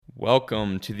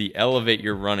Welcome to the Elevate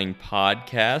Your Running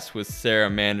podcast with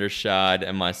Sarah Manderscheid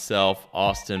and myself,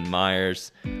 Austin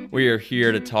Myers. We are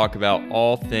here to talk about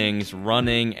all things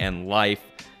running and life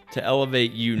to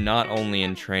elevate you not only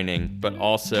in training, but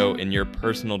also in your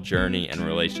personal journey and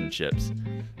relationships.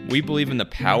 We believe in the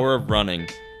power of running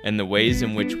and the ways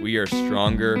in which we are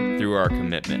stronger through our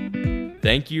commitment.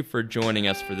 Thank you for joining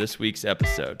us for this week's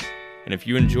episode. And if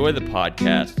you enjoy the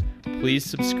podcast, please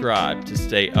subscribe to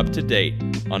stay up to date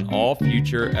on all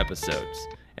future episodes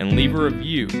and leave a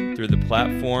review through the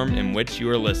platform in which you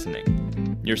are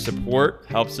listening. Your support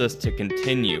helps us to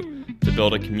continue to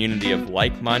build a community of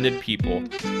like-minded people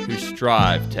who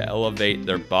strive to elevate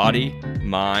their body,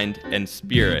 mind, and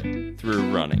spirit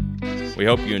through running. We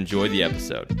hope you enjoy the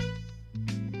episode.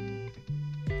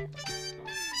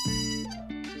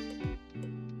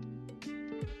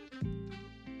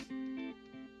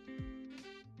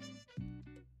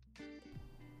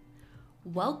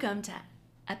 Welcome to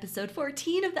episode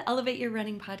 14 of the Elevate Your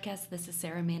Running podcast. This is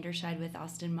Sarah Manderscheid with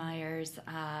Austin Myers.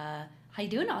 How you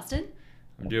doing, Austin?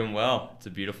 I'm doing well. It's a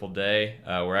beautiful day.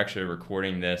 We're actually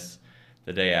recording this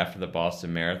the day after the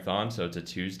Boston Marathon, so it's a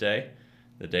Tuesday,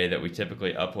 the day that we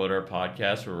typically upload our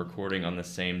podcast. We're recording on the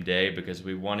same day because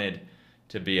we wanted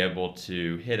to be able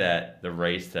to hit at the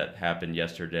race that happened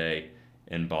yesterday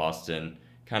in Boston,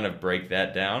 kind of break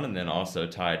that down, and then also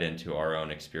tie it into our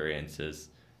own experiences.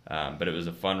 But it was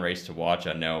a fun race to watch.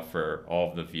 I know for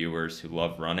all of the viewers who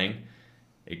love running,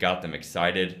 it got them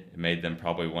excited. It made them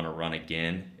probably want to run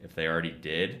again if they already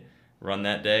did run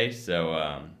that day. So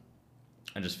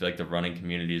I just feel like the running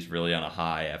community is really on a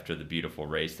high after the beautiful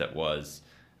race that was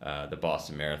the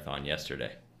Boston Marathon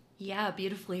yesterday. Yeah,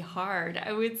 beautifully hard.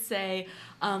 I would say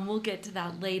we'll get to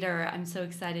that later. I'm so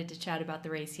excited to chat about the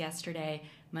race yesterday,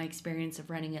 my experience of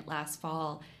running it last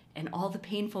fall, and all the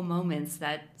painful moments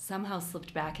that somehow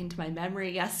slipped back into my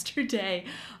memory yesterday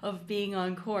of being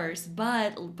on course.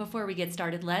 But before we get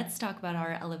started, let's talk about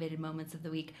our elevated moments of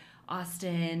the week.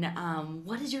 Austin,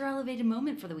 what is your elevated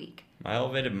moment for the week? My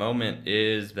elevated moment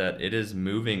is that it is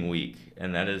moving week,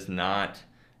 and that is not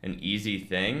an easy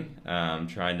thing.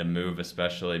 Trying to move,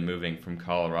 especially moving from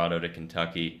Colorado to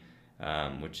Kentucky,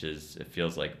 which is, it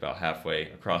feels like about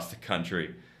halfway across the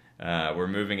country. We're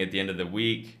moving at the end of the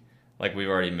week. Like we've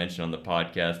already mentioned on the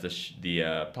podcast, the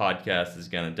podcast is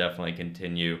going to definitely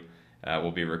continue. We'll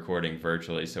be recording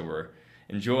virtually, so we're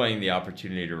enjoying the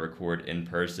opportunity to record in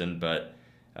person. But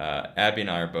Abby and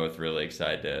I are both really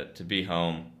excited to be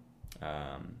home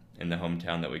in the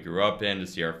hometown that we grew up in, to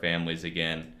see our families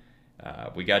again.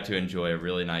 We got to enjoy a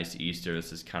really nice Easter.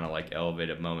 This is kind of like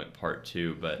Elevated Moment Part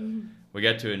 2, but we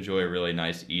got to enjoy a really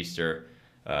nice Easter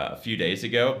a few days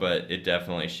ago, but it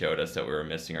definitely showed us that we were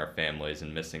missing our families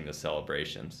and missing the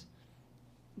celebrations.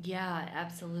 Yeah,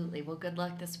 absolutely. Well, good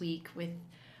luck this week with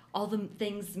all the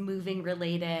things moving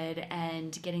related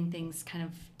and getting things kind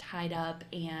of tied up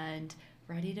and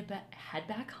ready to head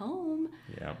back home.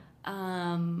 Yeah.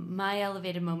 My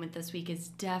elevated moment this week is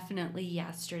definitely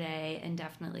yesterday, and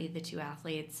definitely the two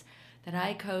athletes that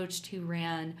I coached who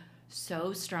ran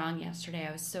so strong yesterday.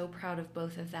 I was so proud of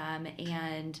both of them,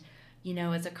 and you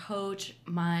know, as a coach,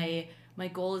 my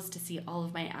goal is to see all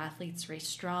of my athletes race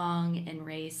strong and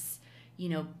race, you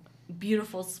know,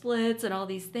 beautiful splits and all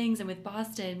these things. And with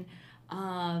Boston,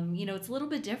 you know, it's a little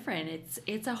bit different.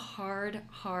 It's a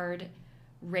hard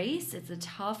race. It's a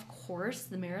tough course.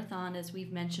 The marathon, as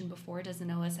we've mentioned before,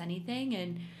 doesn't owe us anything.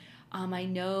 And I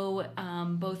know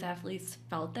both athletes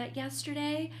felt that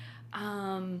yesterday,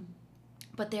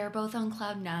 but they're both on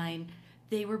cloud nine.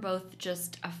 They were both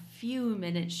just a few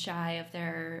minutes shy of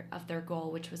their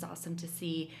goal, which was awesome to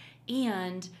see.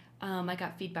 And I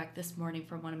got feedback this morning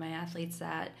from one of my athletes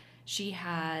that she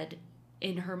had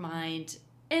in her mind,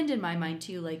 and in my mind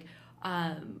too, like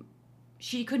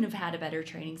she couldn't have had a better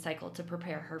training cycle to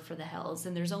prepare her for the hills.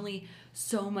 And there's only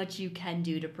so much you can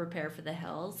do to prepare for the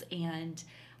hills. And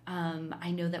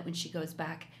I know that when she goes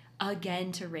back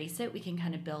again to race it, we can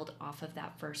kind of build off of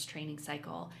that first training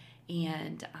cycle.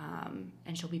 And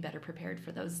she'll be better prepared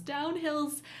for those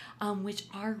downhills, which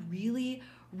are really,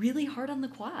 really hard on the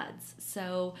quads.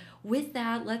 So with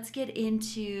that, let's get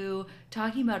into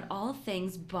talking about all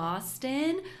things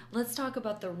Boston. Let's talk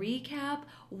about the recap.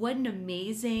 What an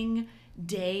amazing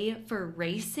day for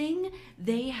racing.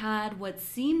 They had what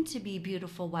seemed to be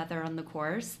beautiful weather on the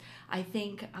course. I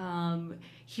think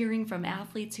hearing from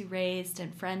athletes who raced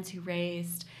and friends who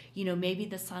raced, you know, maybe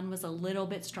the sun was a little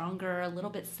bit stronger, a little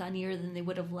bit sunnier than they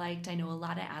would have liked. I know a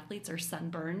lot of athletes are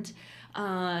sunburned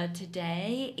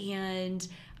today, and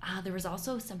there was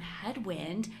also some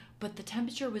headwind, but the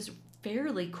temperature was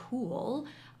fairly cool.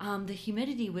 the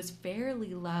humidity was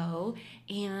fairly low,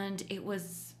 and it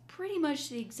was pretty much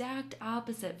the exact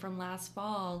opposite from last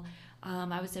fall.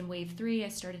 I was in wave 3. I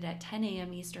started at 10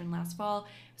 a.m. Eastern last fall.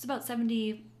 It was about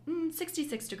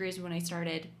 66 degrees when I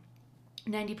started,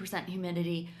 90%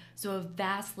 humidity, so a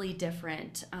vastly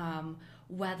different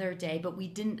weather day. But we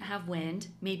didn't have wind.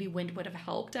 Maybe wind would have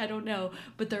helped, I don't know.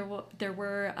 But there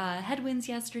were headwinds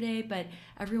yesterday, but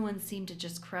everyone seemed to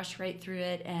just crush right through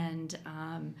it, and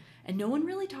no one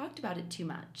really talked about it too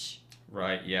much.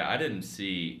 Right. Yeah, I didn't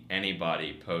see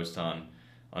anybody post on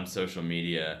social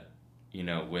media,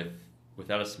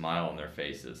 without a smile on their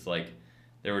faces. Like,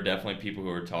 there were definitely people who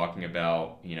were talking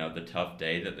about, the tough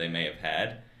day that they may have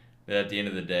had. But at the end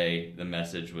of the day, the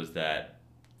message was that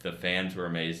the fans were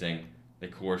amazing, the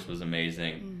course was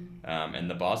amazing, and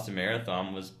the Boston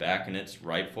Marathon was back in its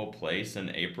rightful place in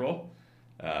April,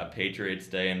 Patriots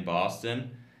Day in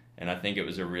Boston. And I think it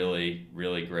was a really,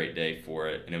 really great day for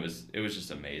it. And it was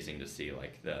just amazing to see,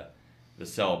 like, the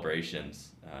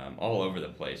celebrations all over the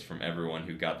place from everyone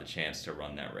who got the chance to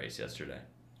run that race yesterday.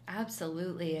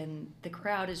 Absolutely, and the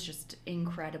crowd is just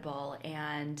incredible,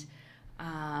 and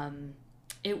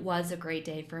it was a great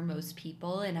day for most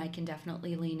people, and I can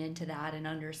definitely lean into that and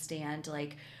understand,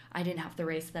 like, I didn't have the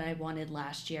race that I wanted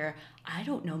last year. I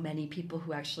don't know many people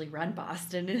who actually run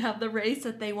Boston and have the race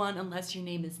that they want unless your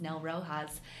name is Nell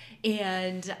Rojas.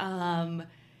 And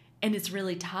it's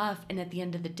really tough. And at the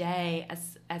end of the day,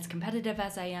 as competitive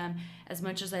as I am, as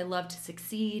much as I love to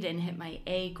succeed and hit my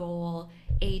A goal,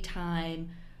 A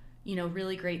time,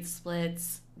 really great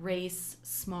splits, race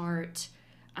smart,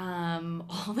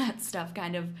 all that stuff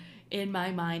kind of in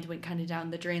my mind went kind of down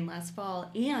the drain last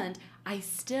fall. And I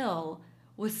still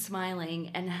was smiling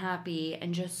and happy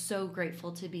and just so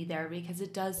grateful to be there, because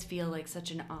it does feel like such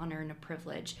an honor and a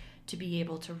privilege to be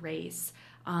able to race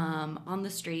on the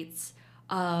streets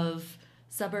of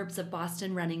suburbs of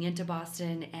Boston, running into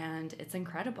Boston, and it's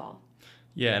incredible.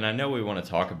 Yeah, and I know we want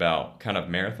to talk about kind of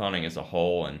marathoning as a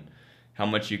whole and how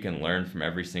much you can learn from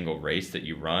every single race that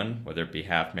you run, whether it be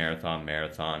half marathon,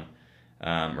 marathon,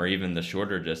 or even the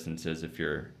shorter distances if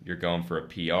you're going for a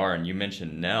PR. And you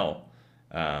mentioned Nell,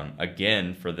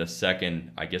 again, for the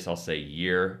second, I guess I'll say,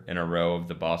 year in a row of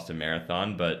the Boston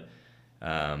Marathon, but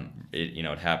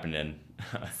it happened in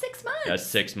 6 months. A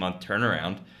 6-month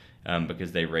turnaround.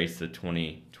 Because they raced the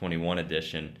 2021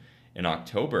 edition in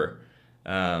October.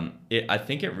 I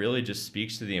think it really just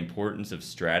speaks to the importance of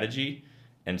strategy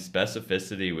and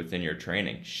specificity within your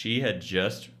training. She had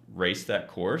just raced that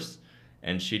course,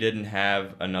 and she didn't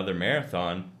have another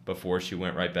marathon before she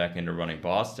went right back into running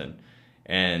Boston.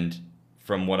 And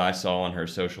from what I saw on her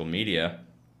social media,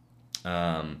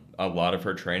 a lot of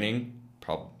her training,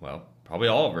 probably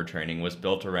all of her training, was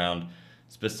built around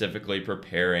specifically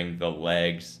preparing the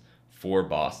legs for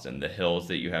Boston, the hills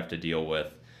that you have to deal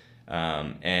with.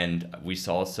 And we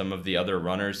saw some of the other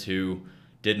runners who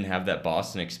didn't have that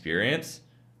Boston experience.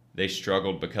 They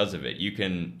struggled because of it. You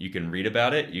can read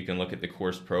about it. You can look at the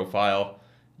course profile.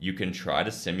 You can try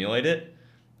to simulate it,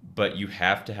 but you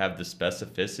have to have the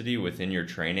specificity within your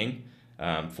training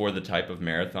for the type of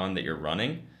marathon that you're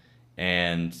running.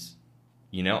 And,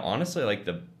 honestly, like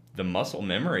the muscle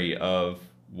memory of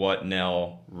what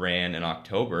Nell ran in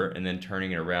October and then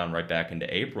turning it around right back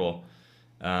into April,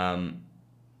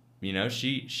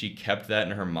 she kept that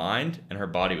in her mind, and her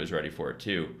body was ready for it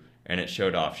too. And it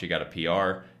showed off. She got a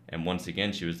PR, and once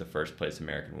again, she was the first place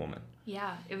American woman.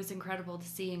 Yeah, it was incredible to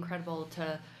see, incredible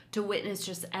to witness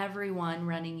just everyone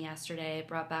running yesterday. It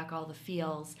brought back all the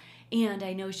feels. And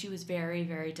I know she was very,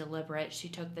 very deliberate. She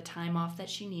took the time off that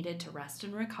she needed to rest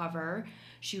and recover.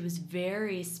 She was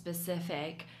very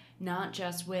specific, not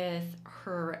just with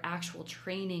her actual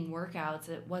training workouts.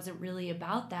 It wasn't really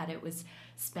about that. It was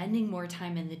spending more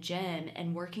time in the gym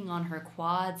and working on her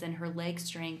quads and her leg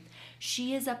strength.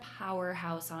 She is a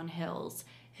powerhouse on hills.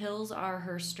 Hills are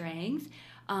her strength.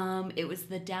 It was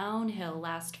the downhill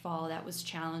last fall that was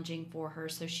challenging for her.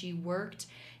 So she worked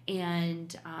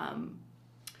and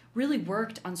really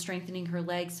worked on strengthening her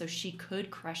legs so she could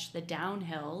crush the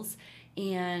downhills.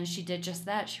 And she did just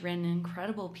that. She ran an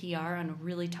incredible PR on a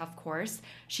really tough course.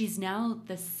 She's now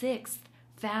the 6th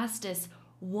fastest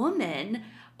woman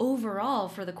overall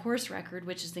for the course record,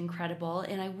 which is incredible.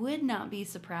 And I would not be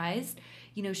surprised.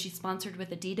 She's sponsored with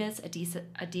Adidas.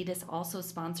 Adidas also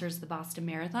sponsors the Boston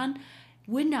Marathon.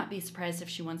 Would not be surprised if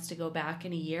she wants to go back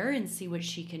in a year and see what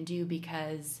she can do,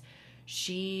 because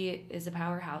she is a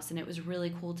powerhouse. And it was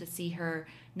really cool to see her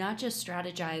not just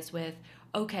strategize with,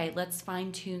 okay, let's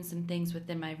fine-tune some things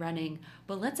within my running,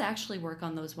 but let's actually work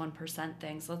on those 1%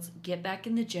 things. Let's get back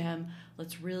in the gym.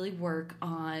 Let's really work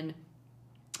on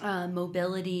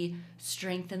mobility,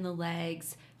 strength in the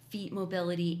legs, feet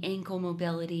mobility, ankle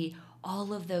mobility,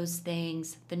 all of those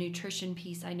things. The nutrition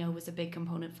piece I know was a big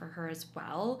component for her as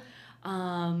well.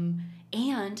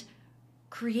 And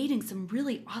creating some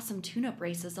really awesome tune-up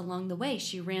races along the way.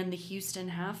 She ran the Houston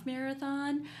Half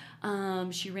Marathon.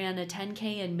 She ran a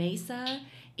 10K in Mesa.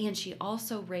 And she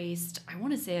also raced, I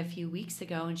want to say a few weeks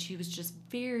ago, and she was just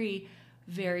very,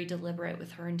 very deliberate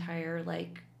with her entire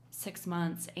 6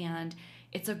 months. And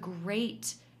it's a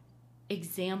great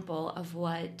example of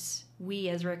what we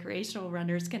as recreational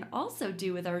runners can also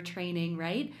do with our training,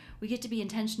 right? We get to be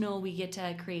intentional. We get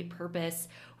to create purpose.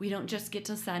 We don't just get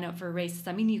to sign up for races.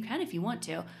 I mean, you can if you want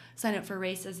to sign up for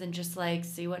races and just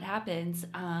see what happens.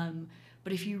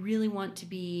 But if you really want to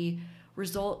be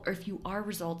if you are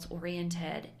results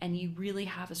oriented and you really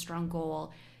have a strong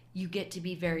goal, you get to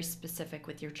be very specific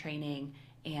with your training,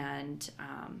 and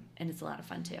it's a lot of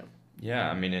fun too. Yeah,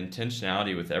 I mean,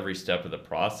 intentionality with every step of the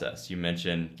process. You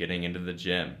mentioned getting into the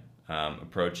gym,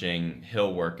 approaching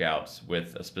hill workouts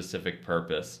with a specific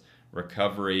purpose,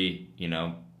 recovery,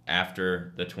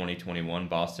 after the 2021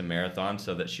 Boston Marathon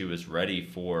so that she was ready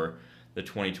for the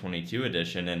 2022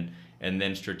 edition, and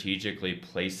then strategically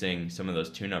placing some of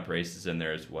those tune-up races in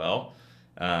there as well.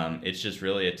 It's just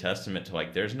really a testament to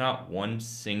there's not one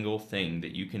single thing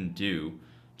that you can do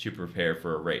to prepare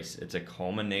for a race. It's a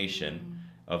culmination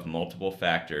of multiple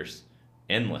factors,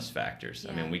 endless factors.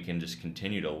 Yeah. I mean, we can just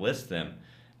continue to list them,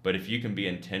 but if you can be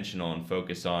intentional and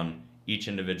focus on each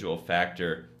individual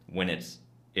factor when it's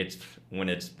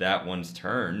that one's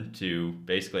turn to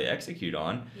basically execute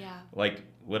on,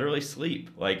 literally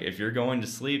sleep. If you're going to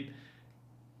sleep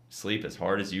as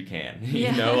hard as you can,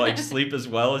 sleep as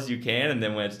well as you can, and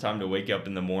then when it's time to wake up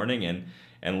in the morning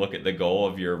and look at the goal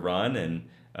of your run and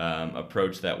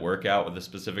approach that workout with a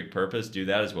specific purpose, do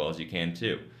that as well as you can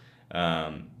too.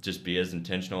 Just be as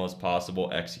intentional as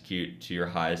possible, execute to your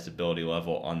highest ability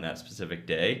level on that specific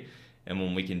day, and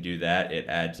when we can do that, it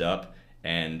adds up,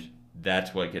 and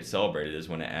that's what gets celebrated, is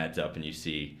when it adds up and you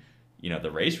see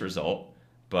the race result.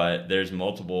 But there's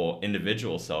multiple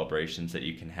individual celebrations that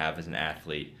you can have as an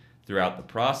athlete throughout the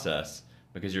process,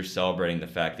 because you're celebrating the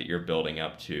fact that you're building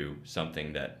up to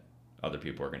something that other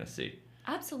people are going to see.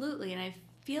 Absolutely. And I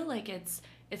feel like it's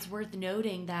worth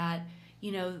noting that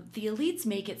the elites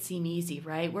make it seem easy,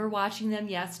 right? We're watching them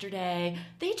yesterday.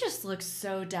 They just look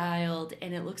so dialed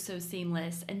and it looks so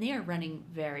seamless, and they are running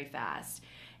very fast.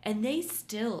 And they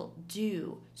still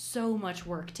do so much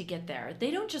work to get there. They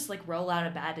don't just roll out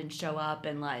of bed and show up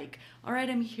and all right,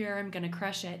 I'm here, I'm going to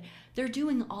crush it. They're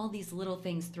doing all these little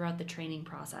things throughout the training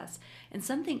process. And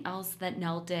something else that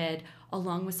Nell did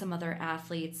along with some other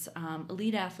athletes,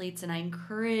 elite athletes, and I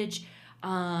encourage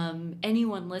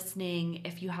anyone listening,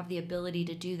 if you have the ability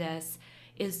to do this,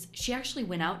 is she actually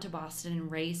went out to Boston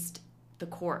and raced the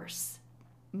course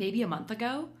maybe a month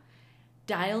ago,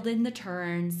 dialed in the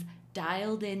turns,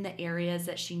 dialed in the areas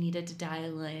that she needed to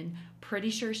dial in. Pretty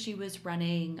sure she was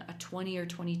running a 20 or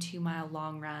 22 mile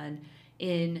long run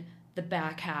in the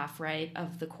back half, right,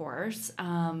 of the course,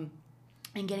 and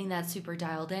getting that super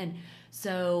dialed in.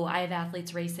 So I have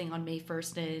athletes racing on May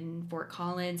 1st in Fort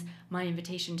Collins. My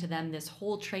invitation to them this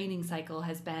whole training cycle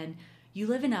has been, you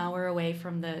live an hour away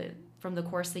from the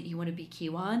course that you want to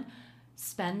BQ on,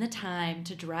 spend the time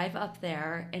to drive up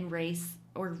there and race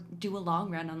or do a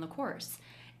long run on the course.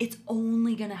 It's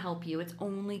only going to help you. It's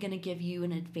only going to give you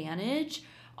an advantage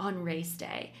on race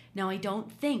day. Now, I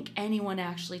don't think anyone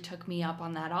actually took me up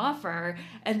on that offer,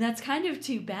 and that's kind of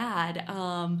too bad.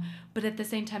 But at the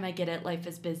same time, I get it. Life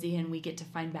is busy, and we get to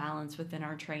find balance within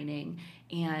our training.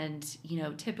 And,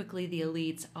 typically the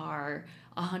elites are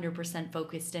 100%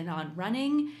 focused in on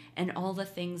running and all the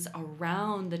things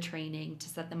around the training to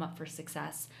set them up for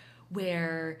success,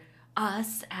 where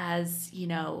us as,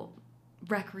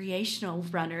 recreational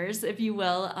runners, if you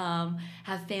will,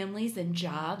 have families and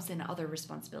jobs and other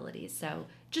responsibilities. So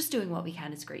just doing what we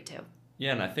can is great too.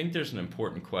 Yeah, and I think there's an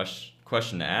important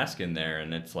question to ask in there,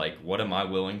 and it's what am I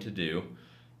willing to do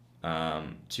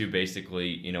to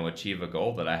basically, achieve a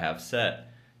goal that I have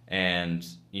set? And,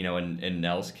 in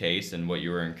Nell's case, and what you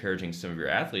were encouraging some of your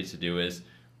athletes to do, is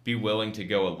be willing to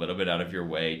go a little bit out of your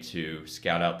way to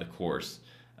scout out the course,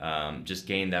 just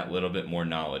gain that little bit more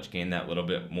knowledge, gain that little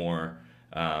bit more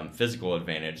physical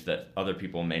advantage that other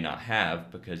people may not have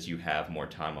because you have more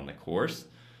time on the course.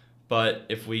 But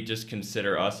if we just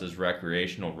consider us as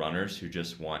recreational runners who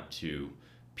just want to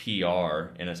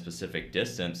PR in a specific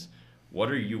distance, what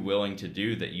are you willing to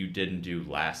do that you didn't do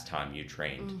last time you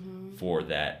trained for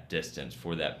that distance,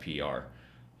 for that PR?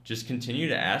 Just continue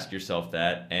to ask yourself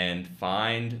that and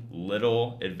find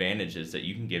little advantages that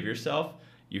you can give yourself.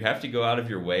 you have to go out of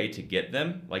your way to get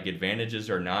them. Like, advantages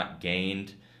are not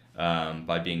gained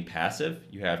by being passive.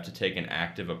 You have to take an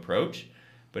active approach.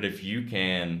 But if you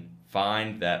can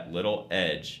find that little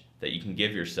edge that you can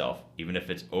give yourself, even if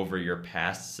it's over your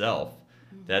past self,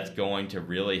 that's going to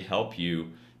really help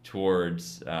you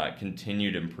towards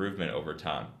continued improvement over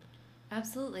time.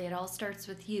 Absolutely. It all starts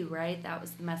with you, right? That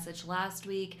was the message last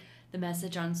week, the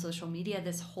message on social media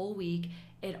this whole week.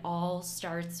 It all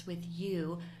starts with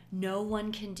you. No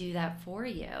one can do that for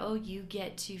you. You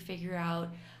get to figure out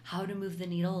how to move the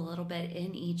needle a little bit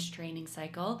in each training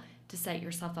cycle to set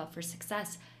yourself up for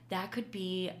success. That could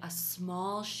be a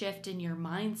small shift in your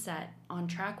mindset on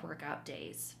track workout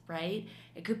days, right?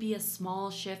 It could be a small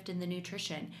shift in the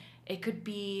nutrition. It could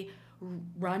be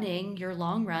running your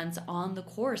long runs on the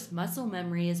course. Muscle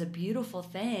memory is a beautiful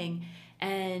thing.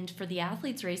 And for the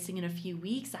athletes racing in a few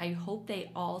weeks, I hope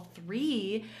they all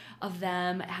three of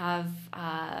them have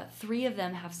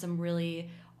some really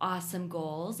awesome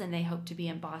goals, and they hope to be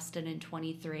in Boston in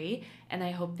 23. And I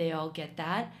hope they all get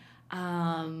that.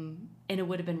 And it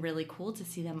would have been really cool to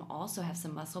see them also have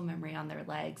some muscle memory on their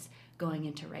legs going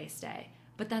into race day.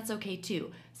 But that's okay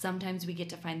too. Sometimes we get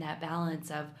to find that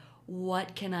balance of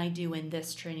what can I do in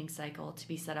this training cycle to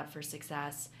be set up for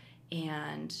success,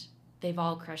 and they've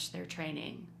all crushed their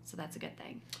training, so that's a good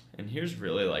thing. And here's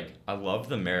really, like, I love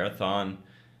the marathon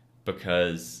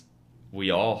because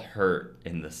we all hurt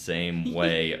in the same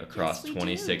way across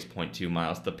 26.2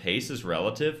 miles. The pace is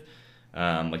relative.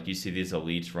 Like, you see these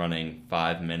elites running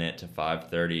 5 minute to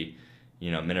 5:30,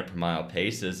 minute per mile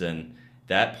paces, and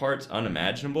that part's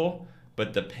unimaginable,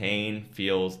 but the pain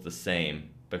feels the same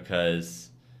because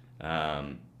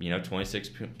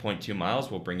 26.2 miles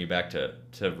will bring you back to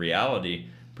reality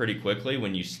pretty quickly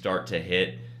when you start to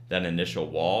hit that initial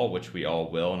wall, which we all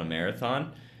will in a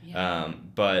marathon. Yeah.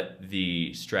 But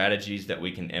the strategies that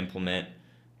we can implement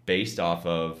based off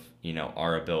of,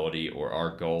 our ability or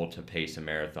our goal to pace a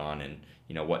marathon and,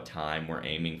 what time we're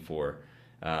aiming for,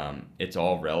 it's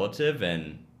all relative.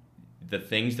 And the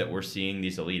things that we're seeing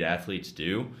these elite athletes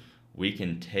do, we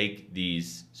can take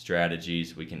these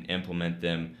strategies, we can implement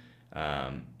them.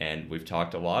 And we've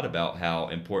talked a lot about how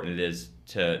important it is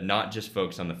to not just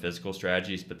focus on the physical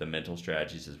strategies, but the mental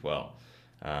strategies as well.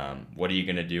 What are you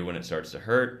going to do when it starts to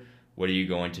hurt? What are you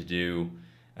going to do,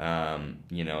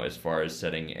 as far as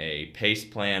setting a pace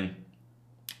plan?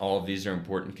 All of these are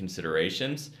important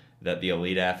considerations that the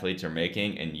elite athletes are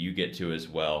making, and you get to as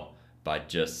well by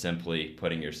just simply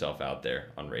putting yourself out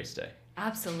there on race day.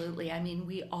 Absolutely. I mean,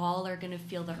 we all are going to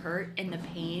feel the hurt and the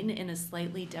pain in a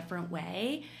slightly different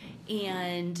way.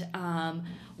 And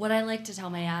what I like to tell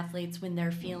my athletes when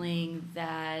they're feeling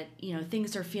that,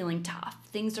 things are feeling tough,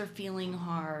 things are feeling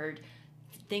hard,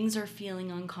 things are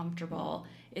feeling uncomfortable,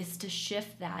 is to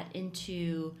shift that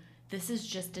into, this is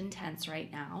just intense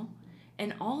right now.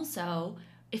 And also,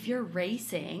 if you're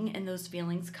racing and those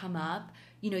feelings come up,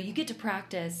 you get to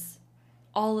practice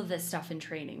all of this stuff in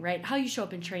training, right? How you show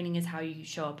up in training is how you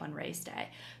show up on race day.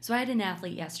 So I had an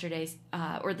athlete yesterday,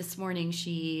 or this morning,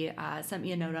 she sent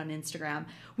me a note on Instagram.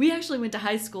 We actually went to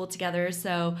high school together,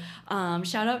 so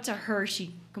shout out to her.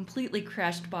 She completely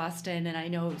crushed Boston, and I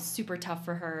know it was super tough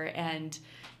for her, and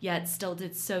yet still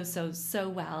did so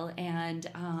well. And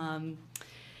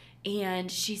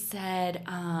she said,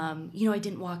 I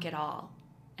didn't walk at all.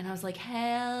 And I was like,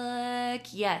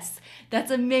 heck yes,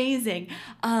 that's amazing.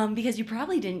 Because you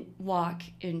probably didn't walk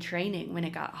in training when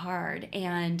it got hard.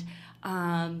 And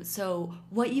so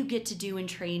what you get to do in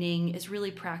training is really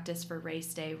practice for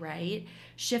race day, right?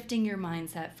 Shifting your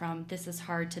mindset from this is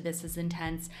hard to this is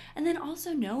intense. And then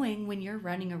also knowing when you're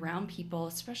running around people,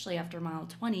 especially after mile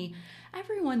 20,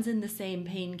 everyone's in the same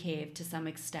pain cave to some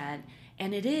extent.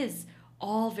 And it is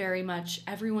all very much,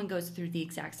 everyone goes through the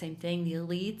exact same thing. The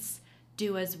elites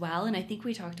do as well. And I think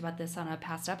we talked about this on a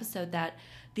past episode, that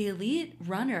the elite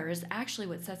runners, actually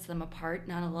what sets them apart,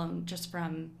 not alone just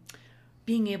from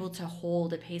being able to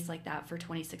hold a pace like that for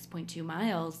 26.2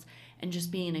 miles and just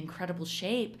being in incredible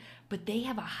shape, but they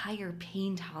have a higher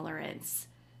pain tolerance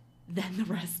than the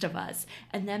rest of us.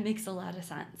 And that makes a lot of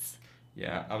sense.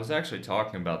 Yeah, I was actually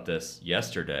talking about this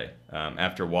yesterday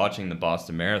after watching the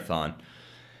Boston Marathon.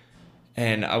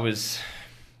 And I was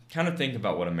kind of thinking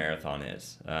about what a marathon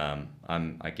is.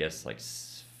 I'm, I guess, like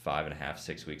 5.5,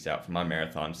 6 weeks out from my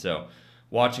marathon. So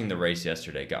watching the race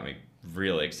yesterday got me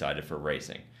really excited for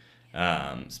racing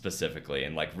specifically,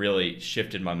 and like really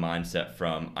shifted my mindset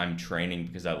from I'm training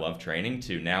because I love training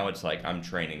to now it's like I'm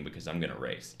training because I'm going to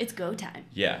race. It's go time.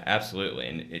 Yeah, absolutely.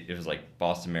 And it was like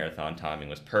Boston Marathon timing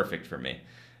was perfect for me.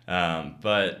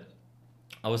 But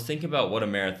I was thinking about what a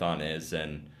marathon is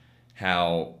and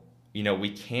how we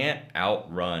can't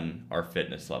outrun our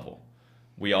fitness level.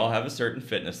 We all have a certain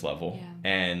fitness level,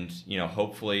 and,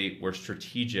 hopefully we're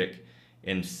strategic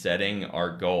in setting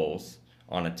our goals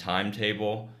on a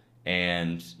timetable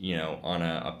and, on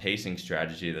a pacing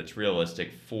strategy that's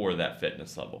realistic for that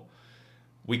fitness level.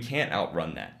 We can't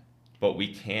outrun that, but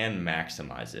we can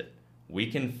maximize it. We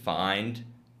can find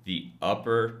the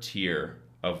upper tier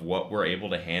of what we're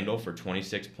able to handle for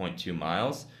 26.2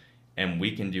 miles, and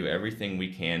we can do everything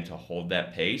we can to hold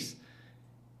that pace.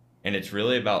 And it's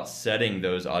really about setting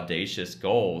those audacious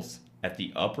goals at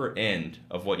the upper end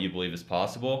of what you believe is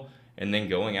possible, and then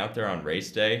going out there on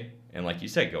race day, and like you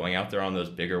said, going out there on those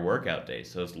bigger workout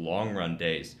days, those long run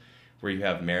days where you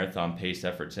have marathon pace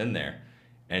efforts in there,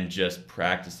 and just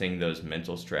practicing those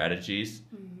mental strategies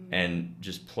and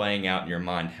just playing out in your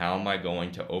mind, how am I going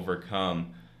to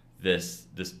overcome this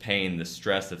pain, this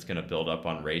stress that's going to build up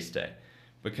on race day?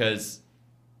 Because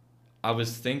I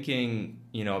was thinking,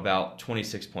 about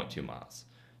 26.2 miles.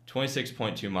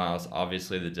 26.2 miles,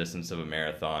 obviously the distance of a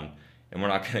marathon, and we're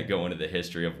not going to go into the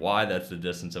history of why that's the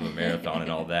distance of a marathon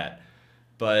and all that.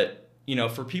 But,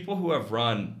 for people who have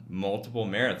run multiple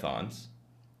marathons,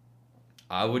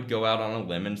 I would go out on a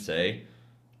limb and say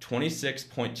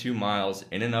 26.2 miles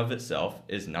in and of itself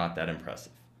is not that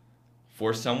impressive.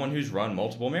 For someone who's run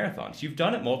multiple marathons, you've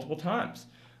done it multiple times,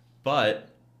 but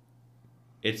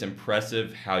it's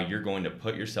impressive how you're going to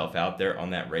put yourself out there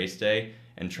on that race day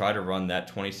and try to run that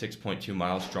 26.2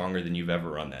 miles stronger than you've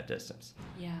ever run that distance.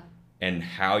 Yeah. And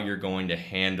how you're going to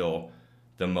handle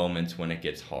the moments when it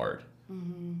gets hard.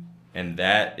 And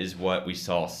that is what we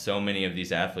saw so many of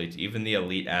these athletes, even the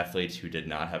elite athletes who did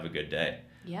not have a good day.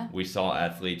 Yeah. We saw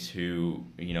athletes who,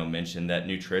 mentioned that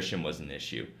nutrition was an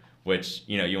issue, which,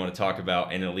 you want to talk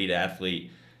about an elite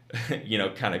athlete,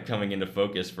 kind of coming into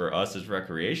focus for us as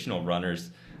recreational runners.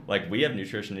 Like, we have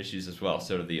nutrition issues as well,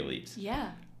 so do the elites.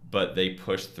 Yeah. But they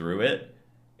push through it,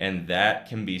 and that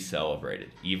can be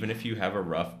celebrated. Even if you have a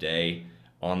rough day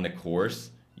on the course,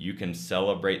 you can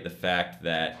celebrate the fact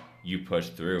that you push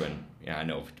through. And I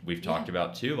know we've talked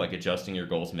about too, like adjusting your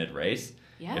goals mid-race.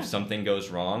 Yeah. If something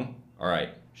goes wrong, all right,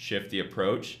 shift the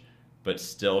approach, but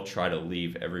still try to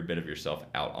leave every bit of yourself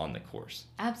out on the course.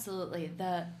 Absolutely.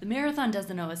 The marathon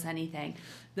doesn't owe us anything.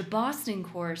 The Boston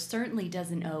course certainly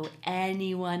doesn't owe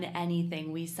anyone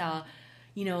anything. We saw,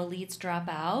 elites drop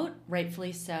out,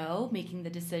 rightfully so, making the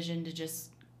decision to just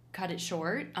cut it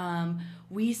short.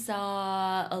 We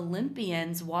saw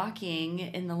Olympians walking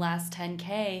in the last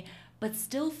 10K, but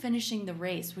still finishing the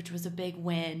race, which was a big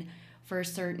win for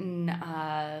certain.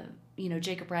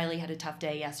 Jacob Riley had a tough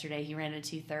day yesterday. He ran at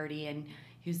 2:30, and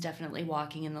he was definitely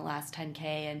walking in the last 10K.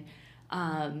 And,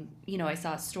 I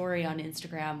saw a story on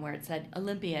Instagram where it said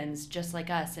Olympians just like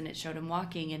us, and it showed him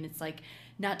walking. And it's like,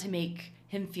 not to make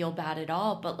him feel bad at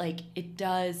all, but like it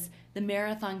does. The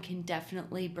marathon can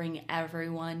definitely bring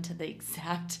everyone to the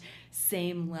exact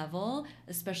same level,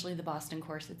 especially the Boston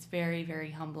course. It's very,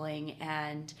 very humbling,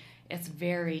 and it's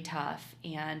very tough,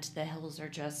 and the hills are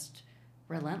just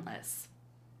relentless.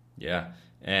 Yeah.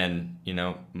 And,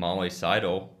 Molly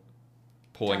Seidel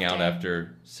pulling out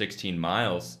after 16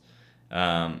 miles,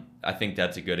 I think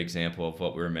that's a good example of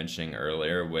what we were mentioning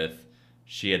earlier with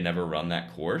she had never run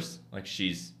that course. Like,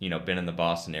 she's, been in the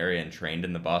Boston area and trained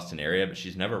in the Boston area, but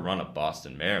she's never run a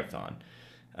Boston Marathon.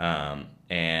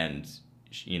 And,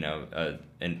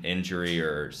 an injury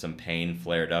or some pain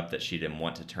flared up that she didn't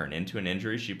want to turn into an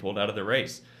injury. She pulled out of the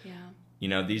race.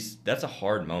 Yeah. That's a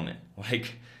hard moment.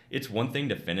 Like, it's one thing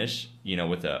to finish,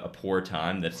 with a poor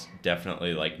time that's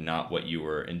definitely like not what you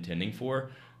were intending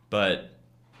for, but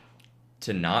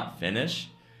to not finish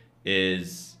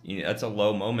is, that's a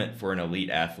low moment for an elite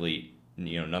athlete,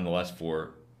 nonetheless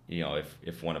for,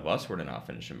 if one of us were to not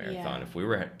finish a marathon, if we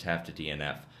were to have to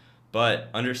DNF. But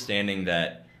understanding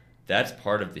that that's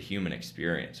part of the human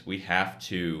experience. We have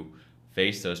to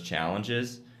face those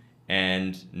challenges.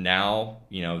 And now,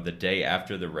 the day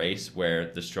after the race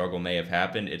where the struggle may have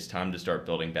happened, it's time to start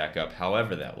building back up,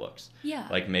 however that looks. Yeah.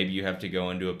 Like, maybe you have to go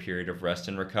into a period of rest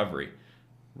and recovery.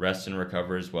 Rest and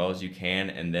recover as well as you can,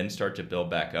 and then start to build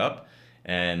back up.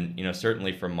 And,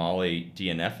 certainly for Molly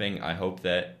DNFing, I hope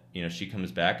that, she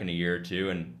comes back in a year or two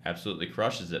and absolutely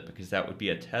crushes it, because that would be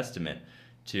a testament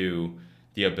to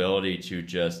the ability to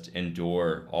just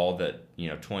endure all that,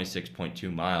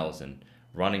 26.2 miles and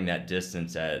running that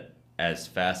distance at as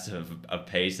fast of a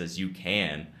pace as you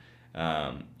can.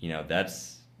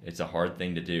 It's a hard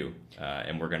thing to do.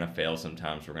 And we're going to fail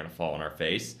sometimes. We're going to fall on our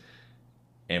face.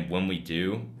 And when we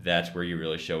do, that's where you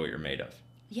really show what you're made of.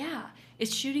 Yeah,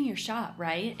 it's shooting your shot,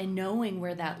 right? And knowing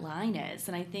where that line is.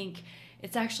 And I think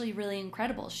it's actually really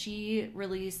incredible. She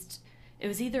released, it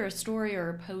was either a story or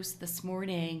a post this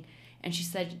morning, and she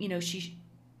said, she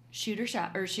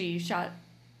shot her shot.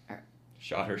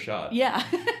 Shot her shot. Yeah,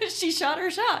 she shot her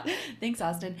shot. Thanks,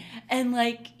 Austin. And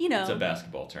It's a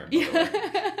basketball term, by the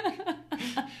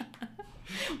way.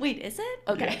 Wait, is it?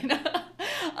 Okay.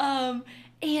 Yeah.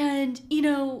 And,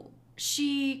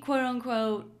 she quote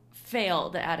unquote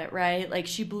failed at it, right? Like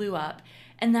she blew up.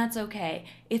 And that's okay.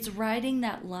 It's riding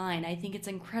that line. I think it's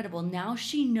incredible. Now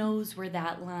she knows where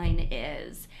that line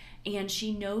is. And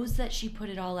she knows that she put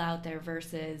it all out there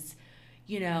versus,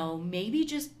 maybe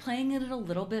just playing it a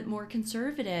little bit more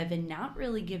conservative and not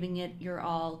really giving it your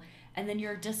all. And then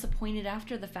you're disappointed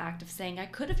after the fact of saying, I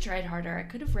could have tried harder. I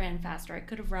could have ran faster. I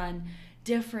could have run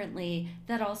differently.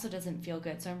 That also doesn't feel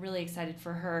good. So I'm really excited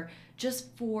for her,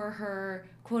 just for her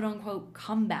quote unquote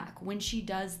comeback. When she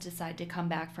does decide to come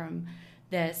back from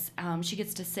this, she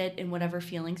gets to sit in whatever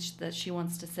feelings that she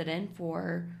wants to sit in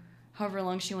for however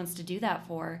long she wants to do that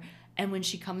for. And when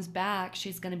she comes back,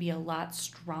 she's going to be a lot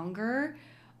stronger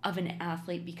of an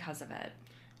athlete because of it.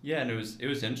 Yeah, and it was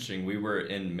interesting. We were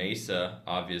in Mesa.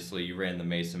 Obviously, you ran the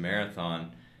Mesa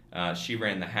Marathon. She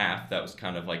ran the half. That was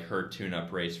kind of like her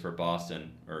tune-up race for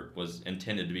Boston, or was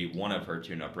intended to be one of her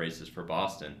tune-up races for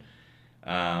Boston.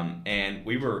 And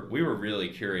we were really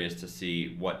curious to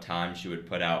see what time she would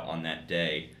put out on that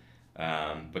day,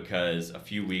 because a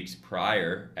few weeks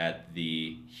prior at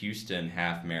the Houston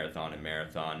half marathon and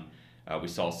marathon, we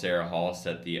saw Sarah Hall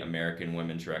set the American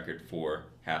women's record for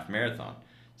half marathon.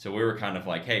 So we were kind of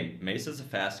like, hey, Mesa's a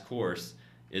fast course.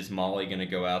 Is Molly going to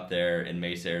go out there in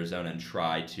Mesa, Arizona and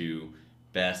try to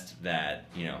best that,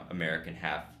 American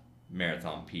half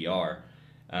marathon PR?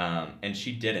 And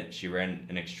she didn't. She ran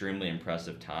an extremely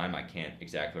impressive time. I can't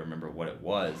exactly remember what it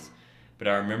was, but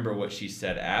I remember what she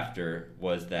said after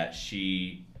was that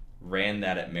she ran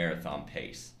that at marathon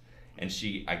pace. And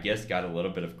she, I guess, got a little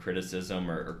bit of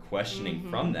criticism or questioning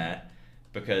from that,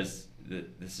 because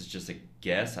this is just a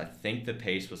guess. I think the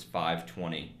pace was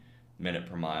 5:20 minute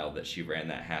per mile that she ran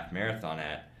that half marathon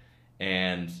at.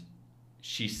 And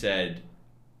she said,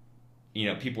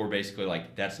 people were basically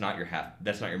like, that's not your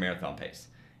marathon pace.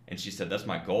 And she said, that's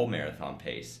my goal marathon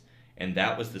pace. And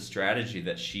that was the strategy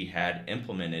that she had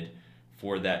implemented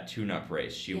for that tune-up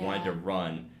race. She wanted to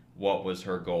run what was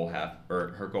her goal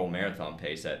her goal marathon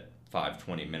pace at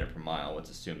 5:20 minute per mile.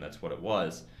 Let's assume that's what it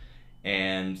was.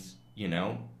 And,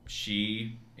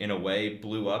 she, in a way,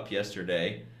 blew up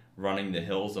yesterday running the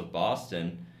hills of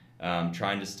Boston,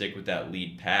 trying to stick with that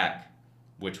lead pack,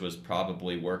 which was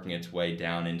probably working its way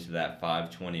down into that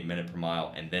 5:20 minute per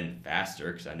mile and then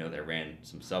faster, because I know they ran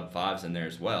some sub-5s in there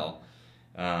as well.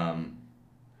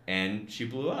 And she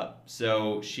blew up.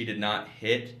 So she did not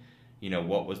hit,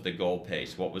 what was the goal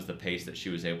pace, what was the pace that she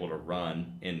was able to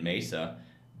run in Mesa.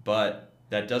 But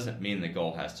that doesn't mean the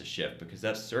goal has to shift, because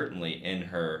that's certainly in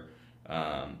her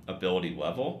ability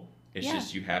level. It's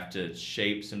just you have to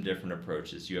shape some different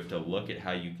approaches. You have to look at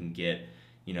how you can get,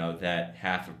 that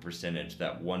half a percentage,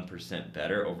 that 1%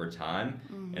 better over time.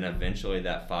 And eventually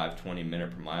that 5:20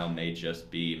 minute per mile may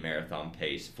just be marathon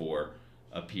pace for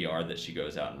a PR that she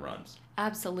goes out and runs.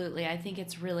 Absolutely. I think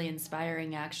it's really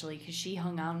inspiring, actually, because she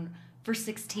hung on for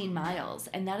 16 miles,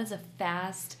 and that is a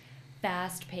fast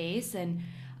pace. And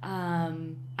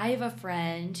I have a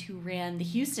friend who ran the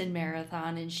Houston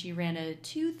Marathon, and she ran a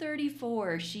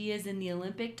 2:34. She is in the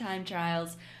Olympic time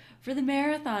trials for the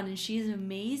marathon, and she's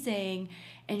amazing.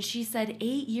 And she said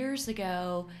 8 years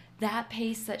ago, that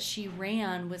pace that she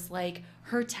ran was like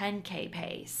her 10K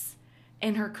pace.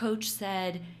 And her coach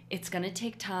said, it's going to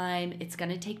take time, it's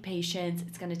going to take patience,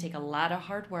 it's going to take a lot of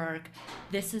hard work.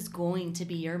 This is going to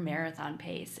be your marathon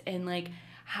pace. And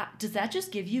does that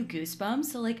just give you goosebumps?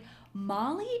 So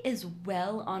Molly is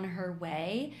well on her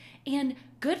way, and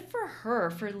good for her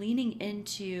for leaning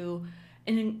into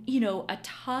a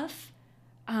tough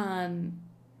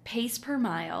pace per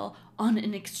mile on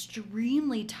an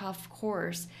extremely tough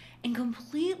course, and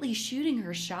completely shooting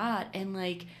her shot,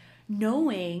 and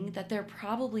knowing that there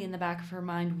probably in the back of her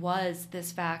mind was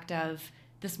this fact of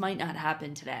this might not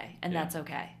happen today, and that's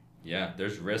okay. Yeah,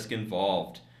 there's risk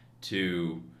involved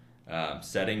to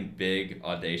setting big,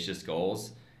 audacious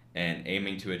goals and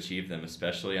aiming to achieve them,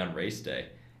 especially on race day,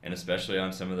 and especially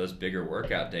on some of those bigger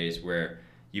workout days where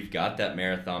you've got that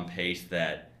marathon pace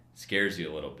that scares you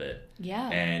a little bit. Yeah.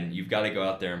 And you've got to go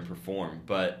out there and perform.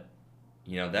 But,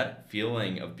 that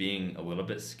feeling of being a little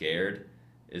bit scared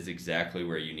is exactly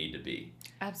where you need to be.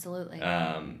 Absolutely.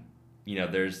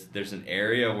 There's an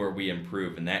area where we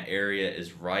improve, and that area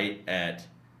is right at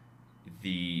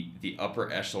the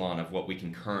upper echelon of what we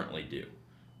can currently do.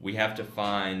 We have to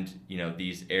find,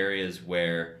 these areas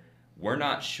where we're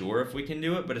not sure if we can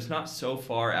do it, but it's not so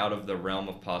far out of the realm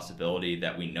of possibility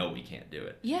that we know we can't do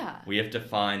it. Yeah. We have to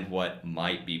find what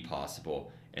might be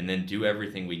possible and then do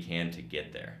everything we can to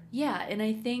get there. Yeah, and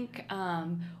I think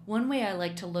one way I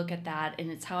like to look at that, and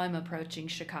it's how I'm approaching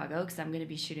Chicago, because I'm going to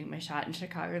be shooting my shot in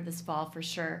Chicago this fall for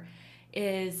sure,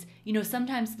 is,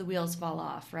 sometimes the wheels fall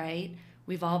off, right?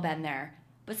 We've all been there.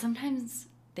 But sometimes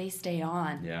they stay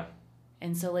on. Yeah.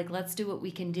 And so, let's do what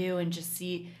we can do and just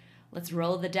see, let's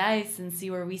roll the dice and see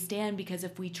where we stand, because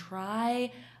if we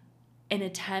try and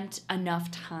attempt enough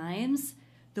times,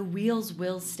 the wheels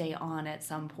will stay on at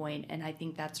some point, and I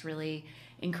think that's really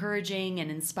encouraging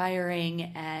and inspiring,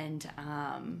 and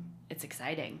it's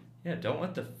exciting. Yeah, don't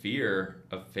let the fear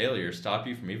of failure stop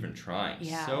you from even trying.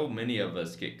 Yeah. So many of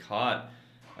us get caught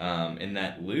in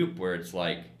that loop where it's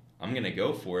like, I'm going to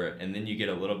go for it, and then you get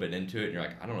a little bit into it, and you're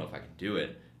like, I don't know if I can do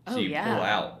it. So you pull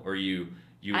out, or you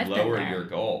lower your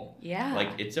goal.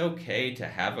 Yeah. It's okay to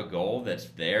have a goal that's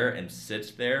there and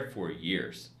sits there for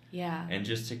years. Yeah. And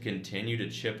just to continue to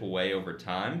chip away over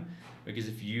time, because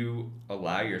if you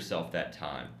allow yourself that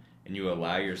time and you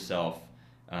allow yourself,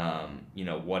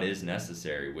 what is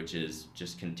necessary, which is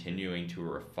just continuing to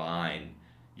refine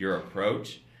your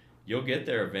approach, you'll get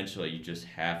there eventually. You just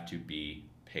have to be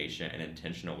patient and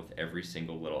intentional with every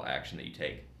single little action that you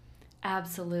take.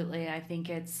 Absolutely. I think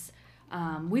it's,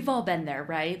 we've all been there,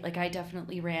 right? I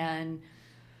definitely ran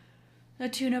a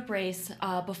tune-up race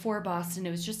before Boston.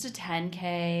 It was just a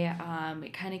 10K.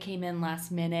 It kind of came in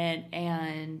last minute,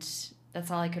 and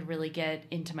that's all I could really get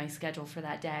into my schedule for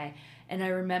that day. And I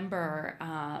remember,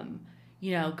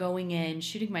 going in,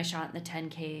 shooting my shot in the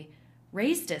 10K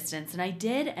race distance, and I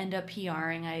did end up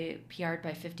PRing. I PR'd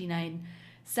by 59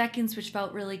 seconds, which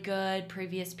felt really good.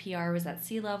 Previous PR was at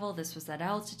sea level. This was at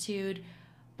altitude.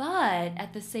 But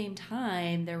at the same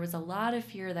time, there was a lot of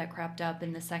fear that crept up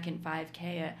in the second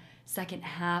 5K, second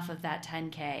half of that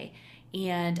 10K.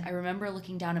 And I remember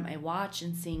looking down at my watch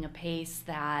and seeing a pace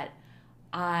that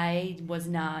I was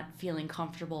not feeling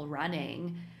comfortable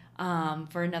running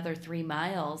for another 3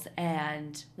 miles.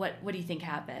 And what do you think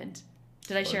happened?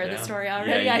 Did I share the story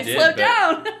already? Yeah, I slowed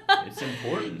down. It's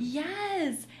important.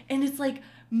 Yes. And it's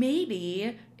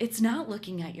maybe it's not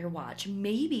looking at your watch.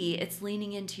 Maybe it's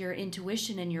leaning into your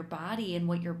intuition and your body and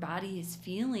what your body is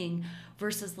feeling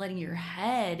versus letting your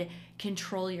head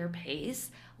control your pace.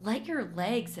 Let your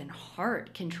legs and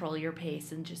heart control your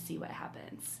pace and just see what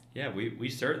happens. Yeah, we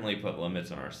certainly put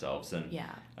limits on ourselves. And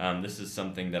this is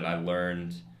something that I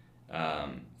learned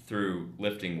through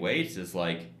lifting weights is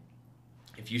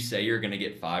if you say you're going to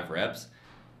get 5 reps,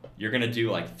 you're going to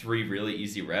do 3 really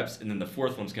easy reps, and then the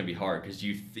 4th one's going to be hard because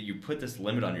you put this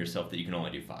limit on yourself that you can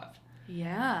only do 5.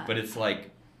 Yeah. But it's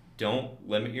don't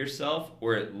limit yourself,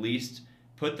 or at least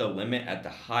put the limit at the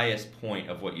highest point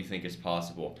of what you think is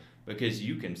possible, because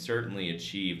you can certainly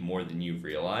achieve more than you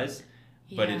realize,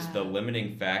 but it's the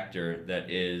limiting factor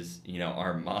that is,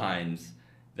 our minds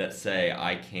that say,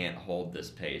 I can't hold this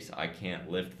pace, I can't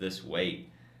lift this weight.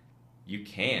 You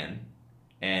can,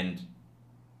 and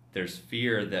there's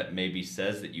fear that maybe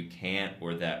says that you can't,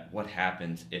 or that what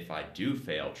happens if I do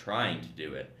fail trying to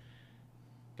do it.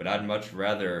 But I'd much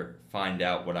rather find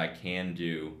out what I can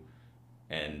do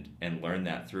and learn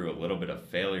that through a little bit of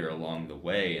failure along the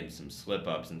way and some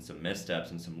slip-ups and some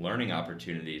missteps and some learning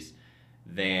opportunities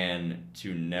than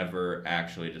to never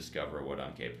actually discover what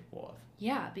I'm capable of.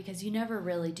 Yeah, because you never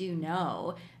really do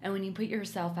know. And when you put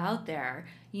yourself out there,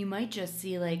 you might just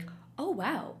see oh,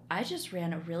 wow, I just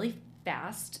ran a really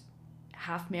fast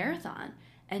half marathon.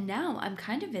 And now I'm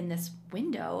kind of in this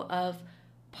window of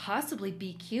possibly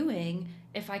BQing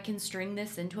if I can string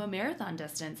this into a marathon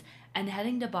distance and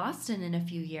heading to Boston in a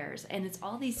few years. And it's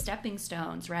all these stepping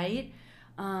stones, right?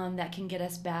 That can get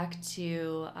us back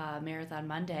to Marathon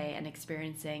Monday and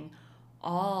experiencing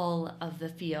all of the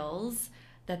feels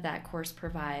that course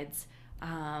provides.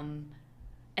 And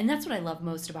that's what I love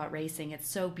most about racing. It's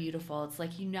so beautiful. It's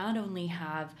you not only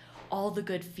have all the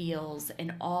good feels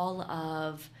and all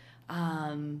of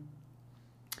the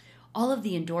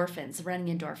endorphins,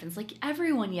 running endorphins.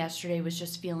 Everyone yesterday was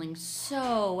just feeling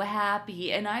so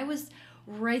happy, and I was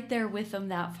right there with them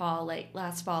that fall,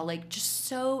 last fall, just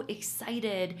so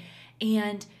excited.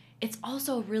 And it's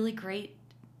also a really great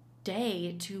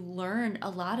day to learn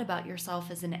a lot about yourself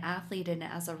as an athlete and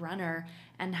as a runner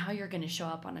and how you're going to show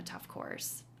up on a tough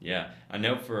course. Yeah, I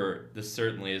know this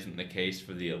certainly isn't the case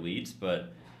for the elites,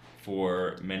 but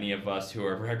for many of us who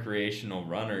are recreational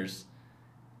runners,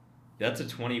 that's a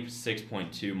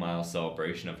 26.2 mile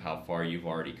celebration of how far you've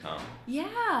already come.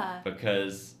 Yeah.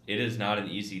 Because it is not an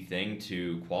easy thing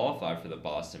to qualify for the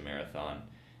Boston Marathon.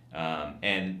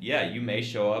 And yeah, you may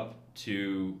show up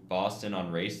to Boston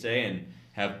on race day and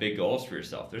have big goals for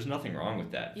yourself. There's nothing wrong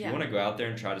with that. If Yeah. you want to go out there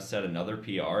and try to set another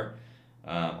PR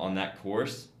on that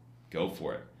course, go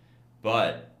for it.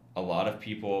 But a lot of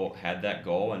people had that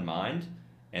goal in mind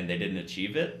and they didn't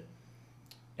achieve it,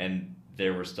 and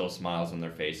there were still smiles on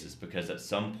their faces because at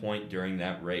some point during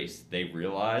that race they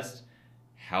realized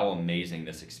how amazing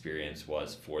this experience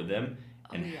was for them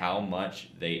and how much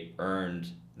they earned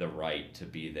the right to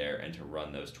be there and to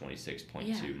run those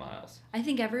 26.2 miles. I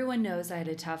think everyone knows I had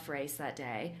a tough race that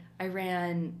day. I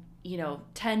ran,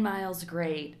 10 miles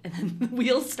great, and then the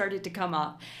wheels started to come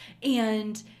off.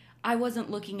 And I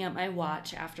wasn't looking at my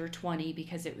watch after 20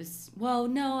 because it was,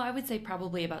 I would say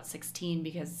probably about 16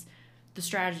 because the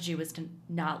strategy was to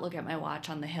not look at my watch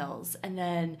on the hills. And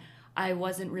then I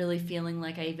wasn't really feeling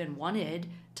like I even wanted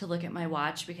to look at my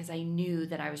watch because I knew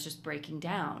that I was just breaking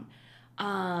down.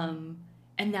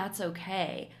 And that's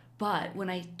okay. But when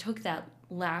I took that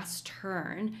last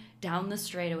turn down the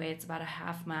straightaway, it's about a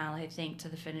half mile, I think, to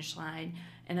the finish line,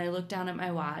 and I looked down at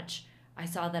my watch, I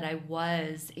saw that I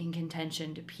was in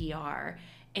contention to PR.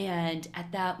 And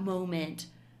at that moment,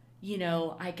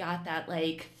 I got that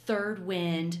third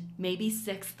wind, maybe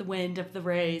sixth wind of the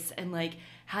race, and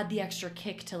had the extra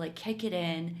kick to kick it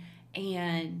in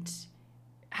and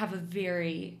have a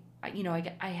very,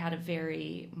 I had a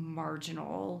very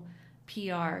marginal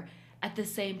PR. At the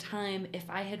same time, if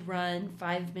I had run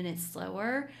 5 minutes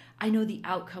slower, I know the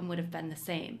outcome would have been the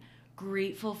same.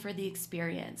 Grateful for the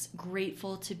experience,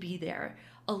 grateful to be there.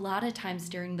 A lot of times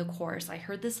during the course, I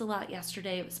heard this a lot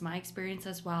yesterday, it was my experience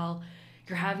as well.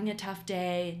 You're having a tough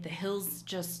day, the hills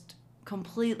just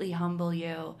completely humble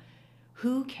you.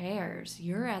 Who cares?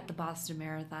 You're at the Boston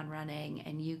Marathon running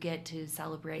and you get to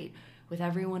celebrate with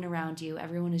everyone around you.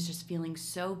 Everyone is just feeling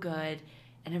so good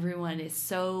and everyone is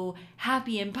so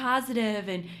happy and positive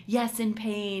and yes, in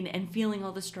pain and feeling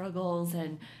all the struggles,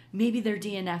 and maybe they're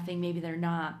DNFing, maybe they're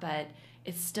not, but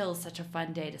it's still such a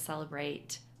fun day to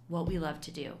celebrate what we love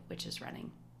to do, which is running.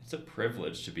 It's a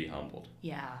privilege to be humbled.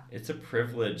 Yeah. It's a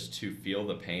privilege to feel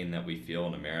the pain that we feel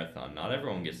in a marathon. Not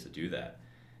everyone gets to do that.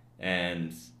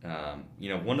 And,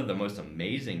 one of the most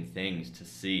amazing things to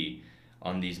see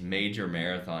on these major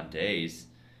marathon days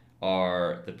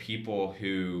are the people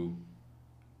who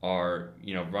are,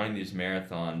 running these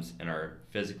marathons and are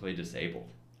physically disabled.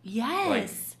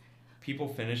 Yes. People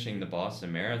finishing the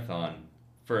Boston Marathon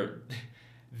for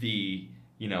the,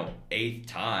 8th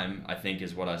time, I think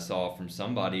is what I saw from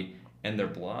somebody, and they're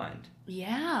blind.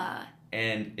 Yeah.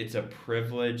 And it's a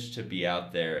privilege to be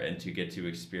out there and to get to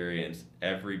experience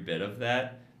every bit of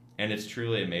that. And it's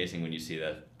truly amazing when you see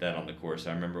that on the course.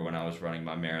 I remember when I was running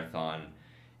my marathon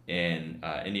in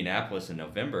Indianapolis in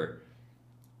November,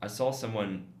 I saw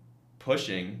someone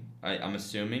pushing. I'm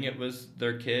assuming it was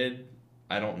their kid.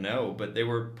 I don't know. But they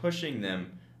were pushing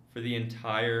them for the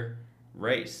entire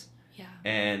race. Yeah.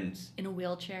 And in a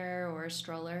wheelchair or a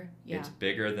stroller. Yeah. It's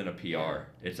bigger than a PR. Yeah.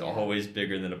 It's yeah. always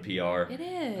bigger than a PR. It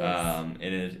is. And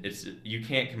it's you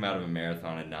can't come out of a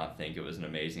marathon and not think it was an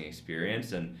amazing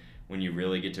experience. And when you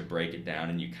really get to break it down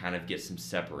and you kind of get some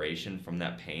separation from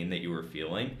that pain that you were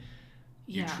feeling,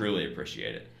 you truly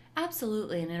appreciate it.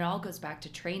 Absolutely. And it all goes back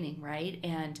to training, right?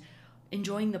 And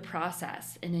enjoying the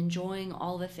process and enjoying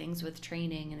all the things with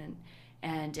training.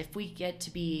 And if we get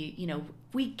to be,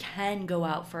 we can go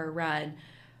out for a run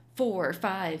 4,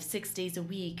 5, 6 days a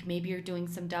week. Maybe you're doing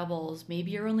some doubles.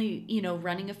 Maybe you're only,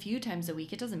 running a few times a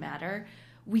week. It doesn't matter.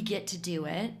 We get to do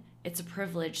it. It's a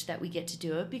privilege that we get to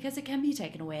do it because it can be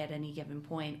taken away at any given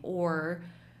point, or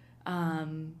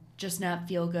just not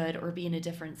feel good or be in a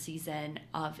different season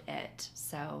of it.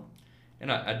 So,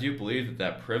 and I do believe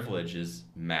that privilege is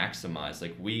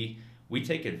maximized. We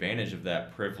take advantage of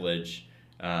that privilege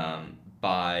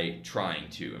by trying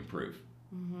to improve.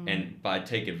 Mm-hmm. And by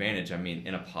take advantage, I mean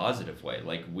in a positive way.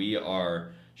 We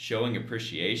are showing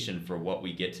appreciation for what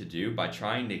we get to do by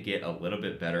trying to get a little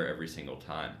bit better every single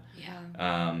time.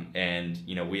 Yeah. And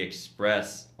we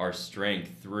express our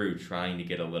strength through trying to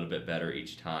get a little bit better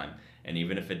each time. And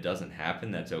even if it doesn't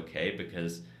happen, that's okay,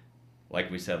 because like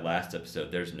we said last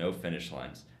episode, there's no finish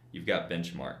lines. You've got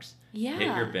benchmarks. Yeah.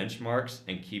 Hit your benchmarks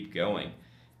and keep going.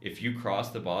 If you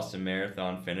cross the Boston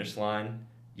Marathon finish line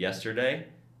yesterday,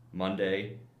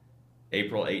 Monday,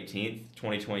 April 18th,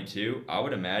 2022, I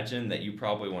would imagine that you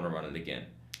probably want to run it again.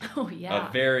 Oh, yeah.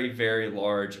 A very, very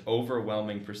large,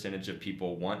 overwhelming percentage of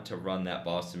people want to run that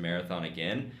Boston Marathon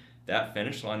again. That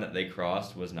finish line that they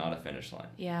crossed was not a finish line.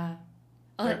 Yeah.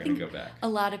 They're going to go back. A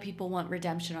lot of people want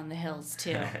redemption on the hills,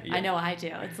 too. Yeah. I know I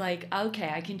do. It's okay,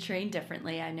 I can train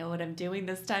differently. I know what I'm doing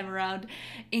this time around.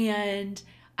 And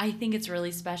I think it's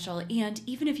really special. And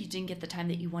even if you didn't get the time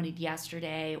that you wanted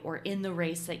yesterday, or in the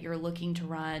race that you're looking to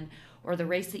run, or the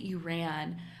race that you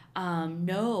ran,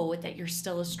 know that you're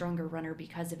still a stronger runner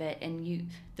because of it. And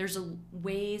there's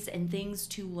ways and things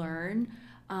to learn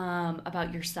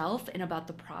about yourself and about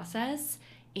the process.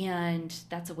 And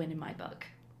that's a win in my book.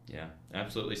 Yeah,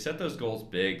 absolutely. Set those goals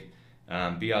big.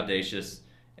 Be audacious.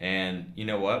 And you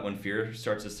know what? When fear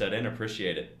starts to set in,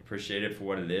 appreciate it. Appreciate it for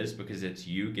what it is, because it's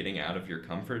you getting out of your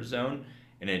comfort zone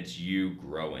and it's you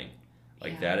growing.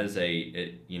 Like that is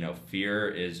fear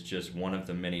is just one of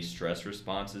the many stress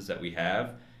responses that we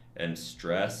have. And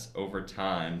stress over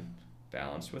time,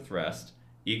 balanced with rest,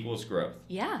 equals growth.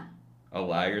 Yeah.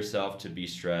 Allow yourself to be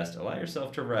stressed. Allow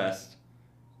yourself to rest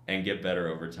and get better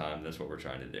over time. That's what we're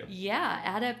trying to do. Yeah,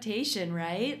 adaptation,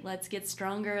 right? Let's get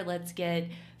stronger. Let's get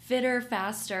fitter,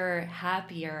 faster,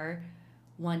 happier,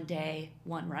 one day,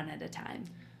 one run at a time.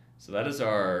 So that is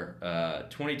our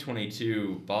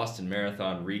 2022 Boston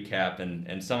Marathon recap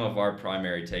and some of our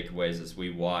primary takeaways as we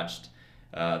watched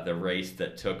the race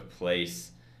that took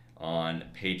place on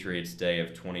Patriots Day of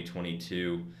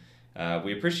 2022.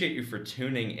 We appreciate you for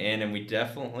tuning in, and we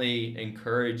definitely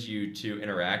encourage you to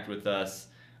interact with us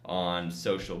on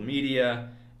social media,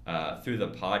 through the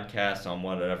podcast, on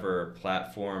whatever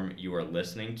platform you are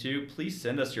listening to. Please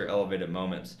send us your elevated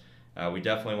moments. We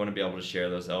definitely want to be able to share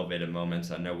those elevated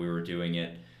moments. I know we were doing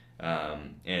it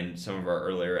in some of our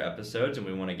earlier episodes, and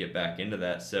we want to get back into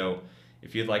that. So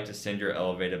if you'd like to send your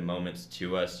elevated moments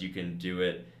to us, you can do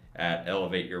it at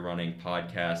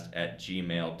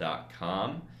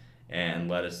elevateyourrunningpodcast@gmail.com and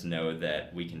let us know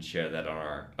that we can share that on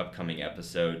our upcoming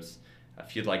episodes.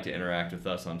 If you'd like to interact with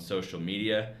us on social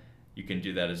media, you can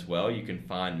do that as well. You can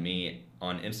find me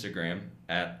on Instagram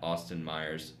at Austin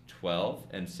Myers 12.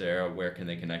 And Sarah, where can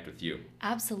they connect with you?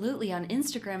 Absolutely. On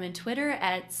Instagram and Twitter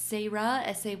at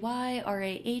Sayrah,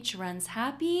 SAYRAH, Runs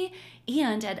Happy,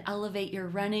 and at Elevate Your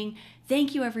Running.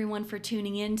 Thank you, everyone, for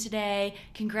tuning in today.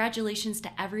 Congratulations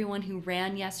to everyone who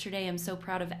ran yesterday. I'm so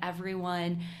proud of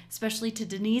everyone, especially to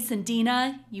Denise and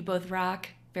Dina. You both rock.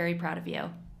 Very proud of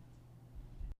you.